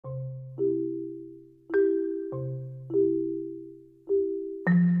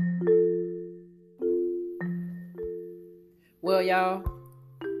Well, y'all,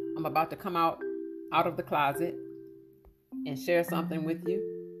 I'm about to come out of the closet and share something with you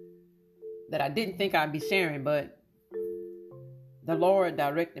that I didn't think I'd be sharing, but the Lord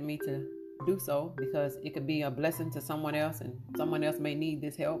directed me to do so because it could be a blessing to someone else and someone else may need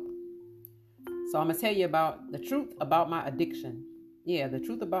this help. So I'm going to tell you about the truth about my addiction. Yeah, the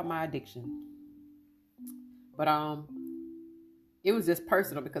truth about my addiction. But it was just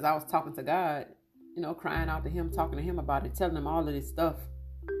personal because I was talking to God, crying out to him, talking to him about it, telling him all of this stuff,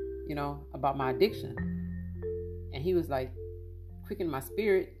 about my addiction. And he was like, quickening my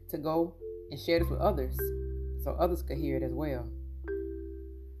spirit to go and share this with others so others could hear it as well.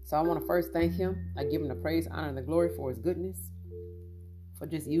 So I want to first thank him. I give him the praise, honor, and the glory for his goodness, for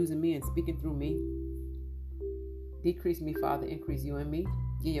just using me and speaking through me. Decrease me, Father, increase you in me.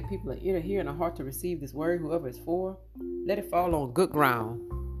 Give your people an ear to hear and a heart to receive this word, whoever it's for. Let it fall on good ground.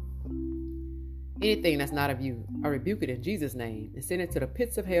 Anything that's not of you, I rebuke it in Jesus' name and send it to the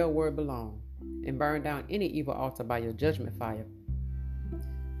pits of hell where it belongs, and burn down any evil altar by your judgment fire.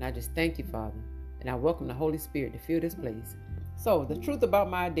 And I just thank you, Father, and I welcome the Holy Spirit to fill this place. So, the truth about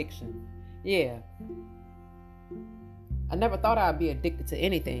my addiction. Yeah. I never thought I'd be addicted to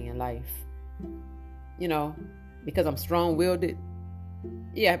anything in life. Because I'm strong-willed.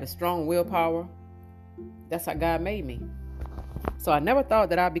 Yeah, I have a strong willpower. That's how God made me. So I never thought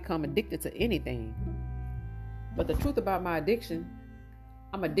that I'd become addicted to anything. But the truth about my addiction,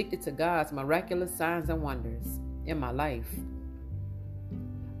 I'm addicted to God's miraculous signs and wonders in my life.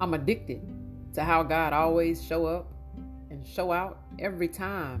 I'm addicted to how God always show up and show out every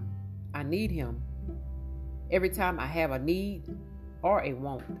time I need him. Every time I have a need or a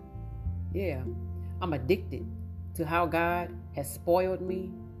want. Yeah, I'm addicted to how God has spoiled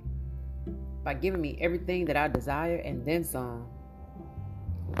me by giving me everything that I desire and then some.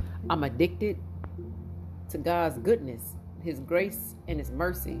 I'm addicted to God's goodness, his grace and his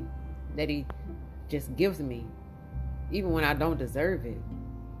mercy that he just gives me, even when I don't deserve it.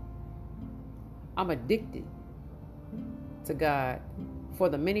 I'm addicted to God for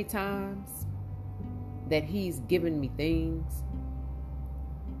the many times that he's given me things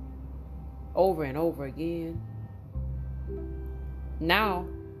over and over again. Now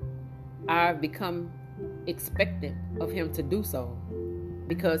I've become expectant of him to do so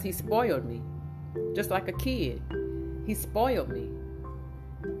because he spoiled me. Just like a kid, he spoiled me.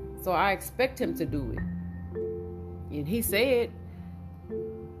 So I expect him to do it. And he said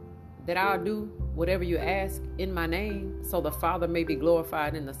that I'll do whatever you ask in my name so the Father may be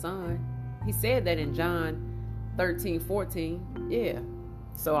glorified in the Son. He said that in John 13:14. Yeah.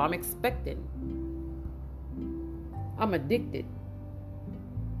 So I'm expectant. I'm addicted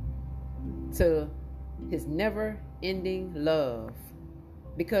to his never-ending love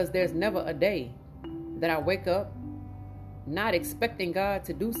because there's never a day that I wake up not expecting God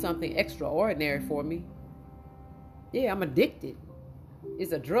to do something extraordinary for me. Yeah, I'm addicted.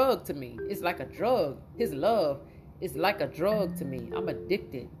 It's a drug to me. It's like a drug. His love is like a drug to me. I'm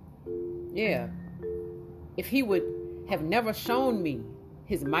addicted. Yeah. If he would have never shown me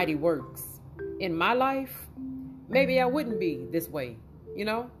his mighty works in my life, maybe I wouldn't be this way,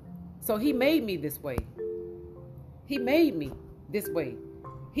 So he made me this way. He made me this way.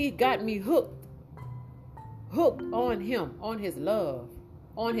 He got me hooked on him, on his love,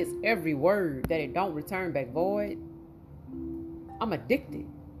 on his every word that it don't return back void. I'm addicted.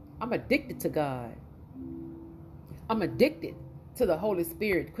 I'm addicted to God. I'm addicted to the Holy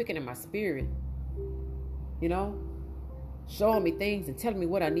Spirit quickening my spirit, showing me things and telling me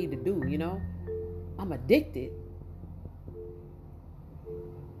what I need to do, I'm addicted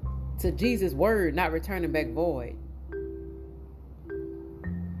to Jesus' word not returning back void.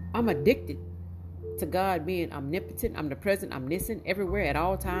 I'm addicted to God being omnipotent, omnipresent, omniscient, everywhere at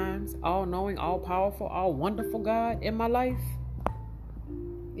all times, all knowing, all powerful, all wonderful God in my life.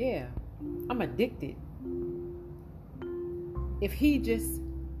 Yeah, I'm addicted. If he just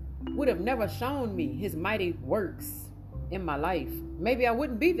would have never shown me his mighty works in my life, maybe I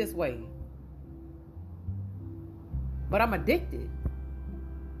wouldn't be this way. But I'm addicted.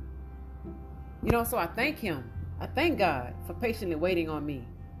 So I thank him. I thank God for patiently waiting on me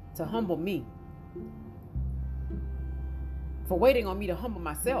to humble me. For waiting on me to humble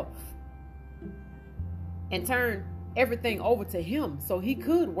myself and turn everything over to him so he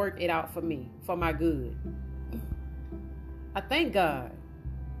could work it out for me, for my good. I thank God.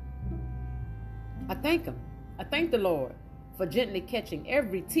 I thank him. I thank the Lord for gently catching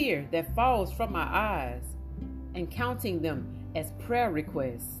every tear that falls from my eyes and counting them as prayer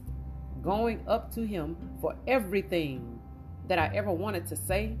requests, going up to him for everything that I ever wanted to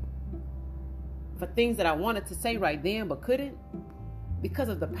say, for things that I wanted to say right then but couldn't, because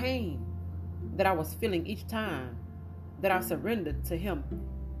of the pain that I was feeling each time that I surrendered to him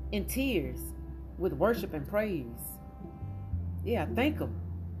in tears with worship and praise. Yeah, I thank him.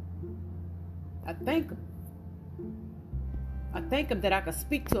 I thank him. I thank him that I could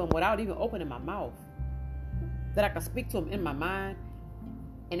speak to him without even opening my mouth. That I could speak to him in my mind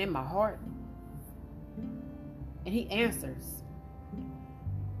and in my heart. And he answers.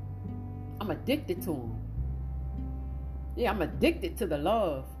 I'm addicted to him. Yeah, I'm addicted to the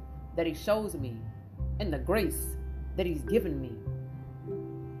love that he shows me and the grace that he's given me.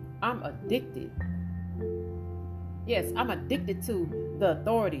 I'm addicted. Yes, I'm addicted to the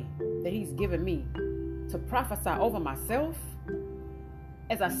authority that he's given me to prophesy over myself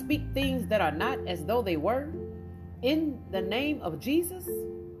as I speak things that are not as though they were in the name of Jesus.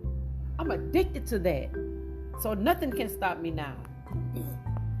 I'm addicted to that. So nothing can stop me now.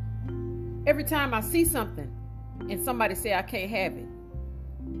 Every time I see something and somebody say I can't have it,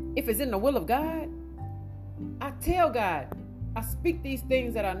 if it's in the will of God, I tell God, I speak these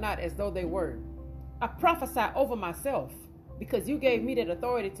things that are not as though they were. I prophesy over myself because you gave me that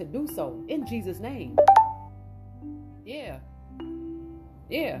authority to do so in Jesus' name. Yeah.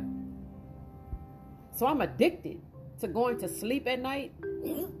 So I'm addicted to going to sleep at night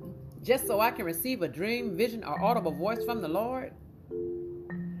just so I can receive a dream, vision, or audible voice from the Lord,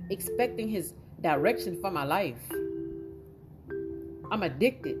 expecting his direction for my life. I'm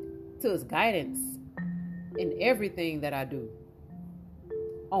addicted to his guidance in everything that I do,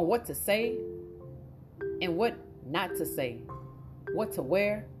 on what to say and what not to say, what to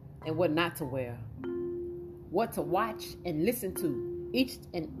wear and what not to wear, what to watch and listen to each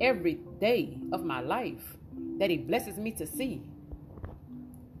and every day of my life that he blesses me to see.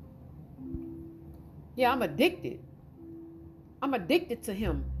 Yeah, I'm addicted. I'm addicted to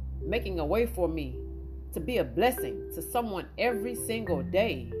him making a way for me to be a blessing to someone every single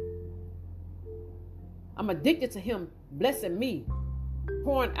day. I'm addicted to him blessing me,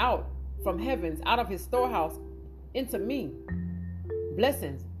 pouring out from heavens, out of his storehouse into me,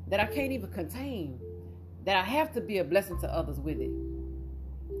 blessings that I can't even contain, that I have to be a blessing to others with it.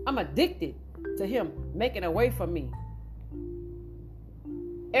 I'm addicted to him making a way for me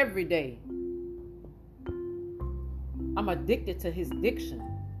every day. I'm addicted to his diction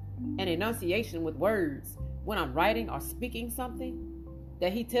and enunciation with words when I'm writing or speaking something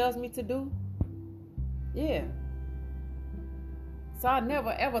that he tells me to do. Yeah. So I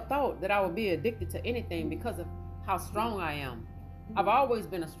never ever thought that I would be addicted to anything because of how strong I am. I've always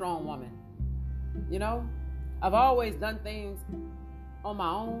been a strong woman. You know, I've always done things on my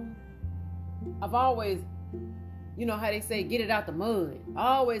own. I've always, you know how they say, get it out the mud. I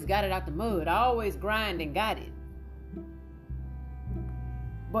always got it out the mud. I always grind and got it.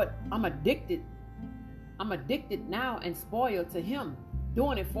 But I'm addicted. I'm addicted now and spoiled to him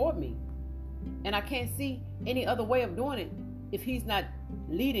doing it for me. And I can't see any other way of doing it if he's not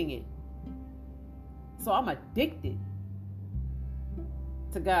leading it. So I'm addicted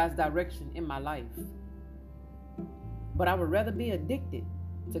to God's direction in my life. But I would rather be addicted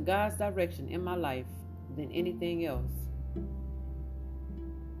to God's direction in my life than anything else.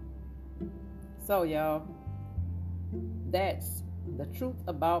 So y'all, that's the truth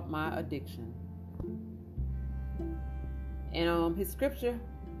about my addiction. And his scripture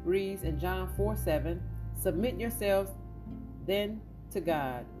reads in John 4:7, submit yourselves then to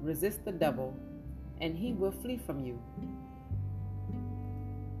God, resist the devil, and he will flee from you.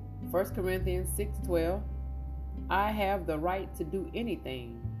 1 Corinthians 6:12, I have the right to do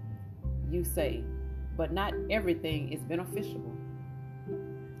anything you say, but not everything is beneficial.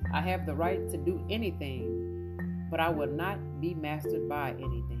 I have the right to do anything, but I will not be mastered by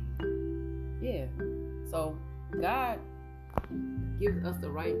anything. Yeah. So God gives us the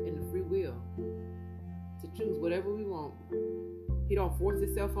right and the free will to choose whatever we want. He don't force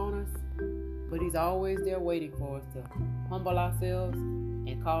himself on us, but he's always there waiting for us to humble ourselves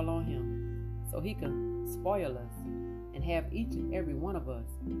and call on him so he can spoil us and have each and every one of us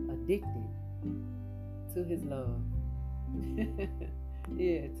addicted to his love.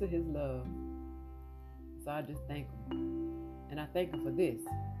 Yeah, to his love. So I just thank him. And I thank him for this,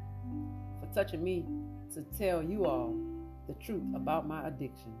 for touching me to tell you all the truth about my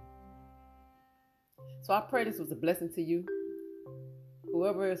addiction. So I pray this was a blessing to you.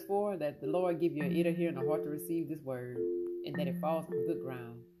 Whoever it's for, that the Lord give you an ear to hear and a heart to receive this word, and that it falls on good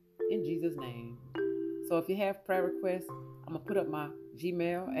ground. In Jesus' name. So if you have prayer requests, I'm going to put up my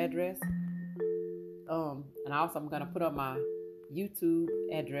Gmail address. And also I'm going to put up my YouTube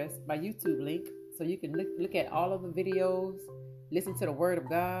address, my YouTube link, so you can look at all of the videos, listen to the word of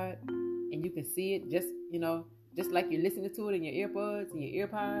God, and you can see it just like you're listening to it in your earbuds and your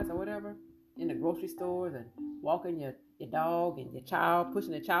earpods or whatever, in the grocery stores and walking your dog and your child,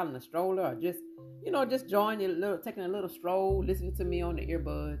 pushing the child in a stroller, or just taking a little stroll, listening to me on the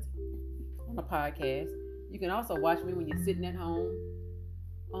earbuds, on a podcast. You can also watch me when you're sitting at home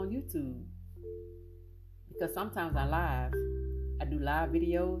on YouTube, because sometimes I do live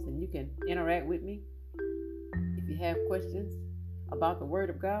videos, and you can interact with me. If you have questions about the Word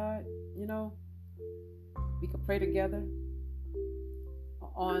of God, we can pray together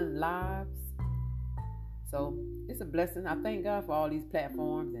on lives. So it's a blessing. I thank God for all these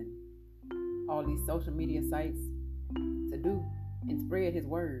platforms and all these social media sites to do and spread His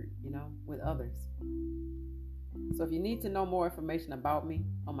Word, with others. So if you need to know more information about me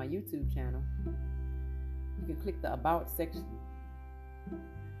on my YouTube channel, you can click the About section.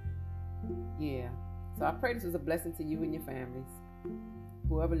 Yeah. So I pray this was a blessing to you and your families.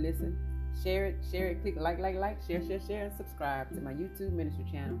 Whoever listened, share it, click like, share, and subscribe to my YouTube ministry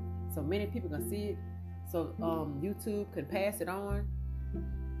channel, so many people can see it, so YouTube can pass it on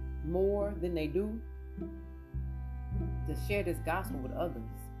more than they do. To share this gospel with others,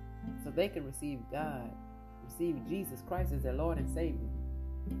 so they can receive Jesus Christ as their Lord and Savior.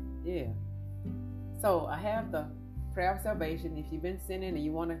 Yeah. So I have the prayer of salvation. If you've been sinning and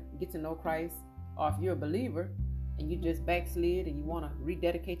you want to get to know Christ, or if you're a believer and you just backslid and you want to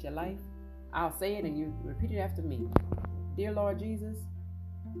rededicate your life, I'll say it and you repeat it after me. Dear Lord Jesus,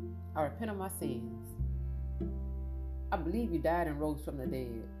 I repent of my sins. I believe you died and rose from the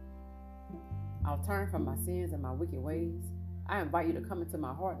dead. I'll turn from my sins and my wicked ways. I invite you to come into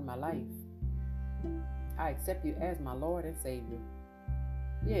my heart and my life. I accept you as my Lord and Savior.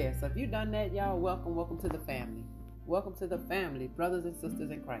 Yeah, so if you've done that, y'all, welcome to the family. Welcome to the family, brothers and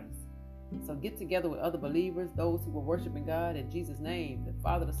sisters in Christ. So get together with other believers, those who were worshiping God in Jesus' name, the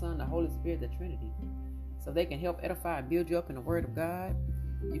Father, the Son, the Holy Spirit, the Trinity, so they can help edify and build you up in the Word of God.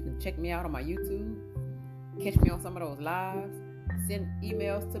 You can check me out on my YouTube, catch me on some of those lives, send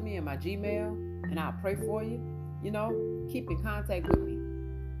emails to me in my Gmail, and I'll pray for you. Keep in contact with me,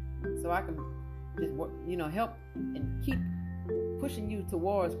 so I can just work, help and keep pushing you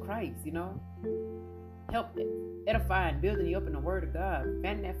towards Christ. Help edify and building you up in the Word of God,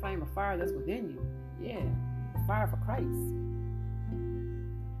 fanning that flame of fire that's within you. Yeah, fire for Christ.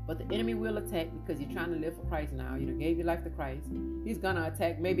 But the enemy will attack, because you're trying to live for Christ now. You gave your life to Christ. He's gonna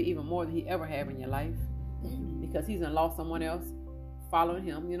attack maybe even more than he ever have in your life, because he's done lost someone else following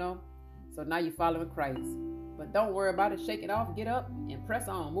him. So now you're following Christ. But don't worry about it. Shake it off. Get up and press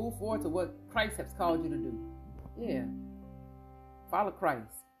on. Move forward to what Christ has called you to do. Yeah. Follow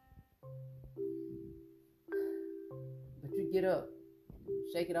Christ. But you get up,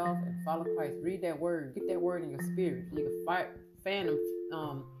 shake it off, and follow Christ. Read that word. Get that word in your spirit. You can fan them,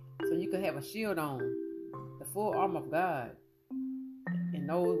 so you can have a shield on, the full armor of God. And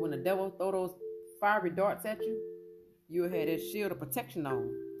when the devil throw those fiery darts at you, you'll have that shield of protection on.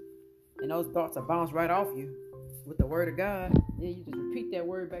 And those darts will bounce right off you with the Word of God. Yeah, you just repeat that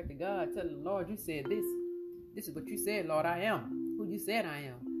word back to God, telling the Lord, you said this. This is what you said, Lord. I am who you said I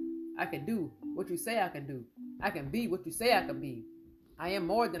am. I can do what you say I can do. I can be what you say I can be. I am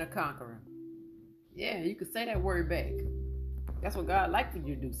more than a conqueror. Yeah, you can say that word back. That's what God likes for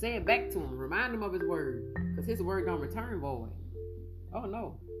you to do. Say it back to him. Remind him of his word, because his word don't return void. Oh,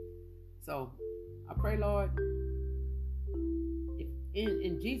 no. So I pray, Lord,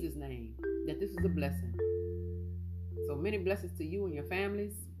 in Jesus' name, that this is a blessing. So many blessings to you and your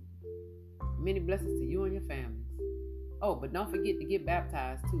families. Many blessings to you and your families. Oh, but don't forget to get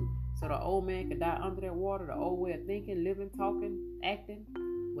baptized too, so the old man could die under that water. The old way of thinking, living, talking, acting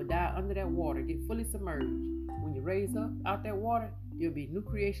will die under that water. Get fully submerged. When you raise up out that water, you'll be new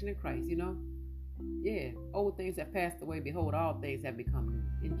creation in Christ. Yeah, old things have passed away. Behold, all things have become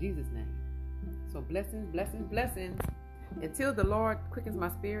new. In Jesus' name. So blessings, blessings, blessings. Until the Lord quickens my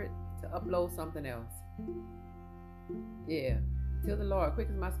spirit to upload something else. Yeah, till the Lord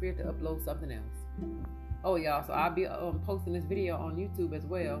quickens my spirit to upload something else. Oh, y'all, so I'll be posting this video on YouTube as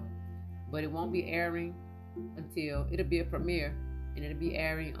well, but it won't be airing until, it'll be a premiere, and it'll be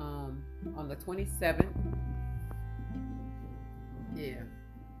airing on the 27th. Yeah,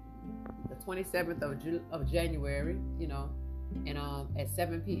 the 27th of January, and at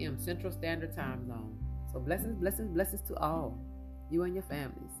 7 p.m. Central Standard Time Zone. So blessings, blessings, blessings to all, you and your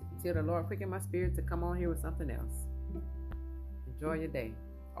families. Until the Lord quicken my spirit to come on here with something else. Enjoy your day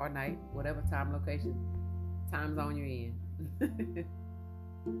or night, whatever time, location, time zone you're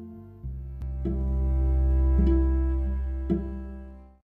in.